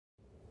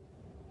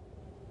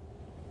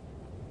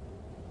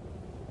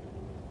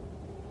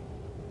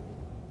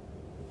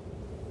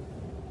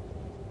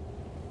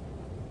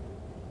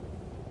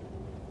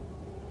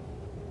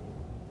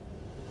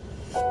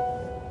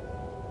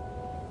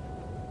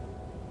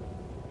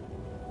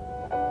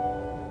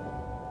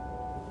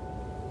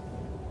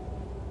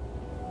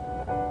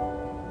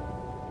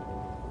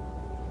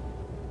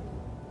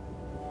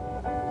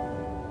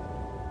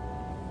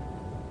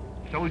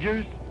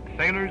soldiers,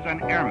 sailors,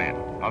 and airmen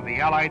of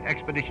the Allied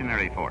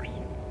Expeditionary Force.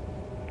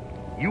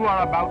 You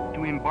are about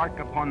to embark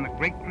upon the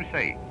great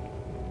crusade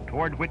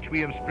toward which we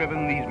have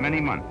striven these many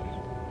months.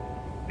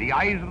 The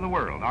eyes of the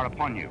world are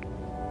upon you.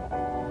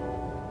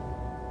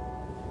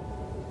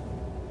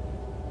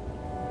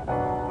 The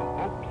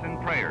hopes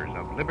and prayers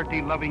of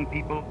liberty-loving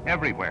people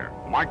everywhere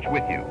march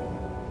with you.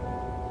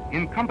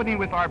 In company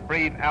with our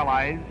brave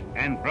allies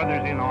and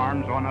brothers in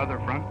arms on other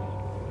fronts,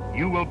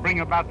 you will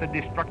bring about the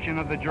destruction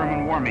of the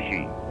German war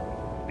machine,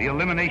 the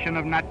elimination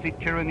of Nazi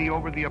tyranny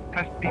over the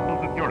oppressed peoples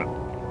of Europe,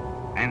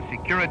 and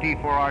security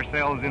for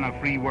ourselves in a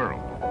free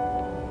world.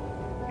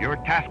 Your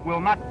task will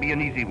not be an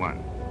easy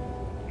one.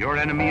 Your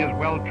enemy is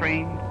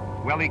well-trained,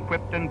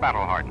 well-equipped, and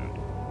battle-hardened.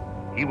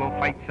 He will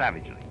fight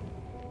savagely.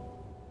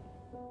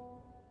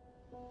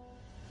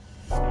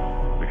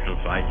 We shall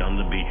fight on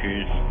the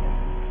beaches.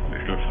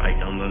 We shall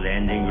fight on the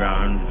landing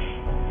grounds.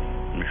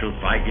 We shall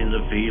fight in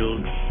the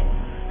fields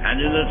and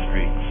in the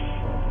streets.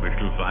 We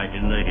shall fight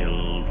in the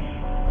hills.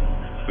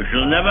 We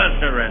shall never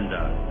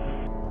surrender.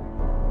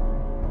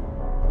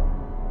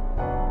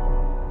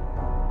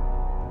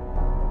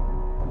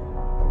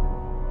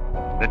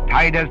 The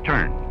tide has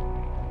turned.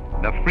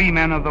 The free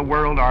men of the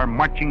world are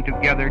marching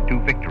together to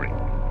victory.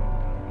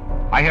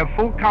 I have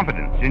full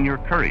confidence in your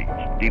courage,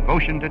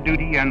 devotion to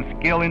duty, and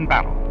skill in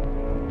battle.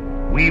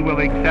 We will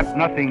accept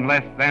nothing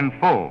less than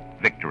full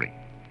victory.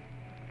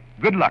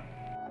 Good luck.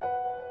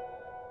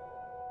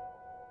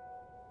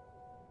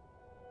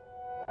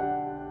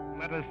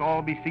 Let us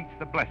all beseech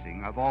the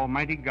blessing of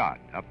Almighty God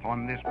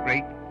upon this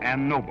great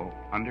and noble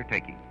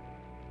undertaking.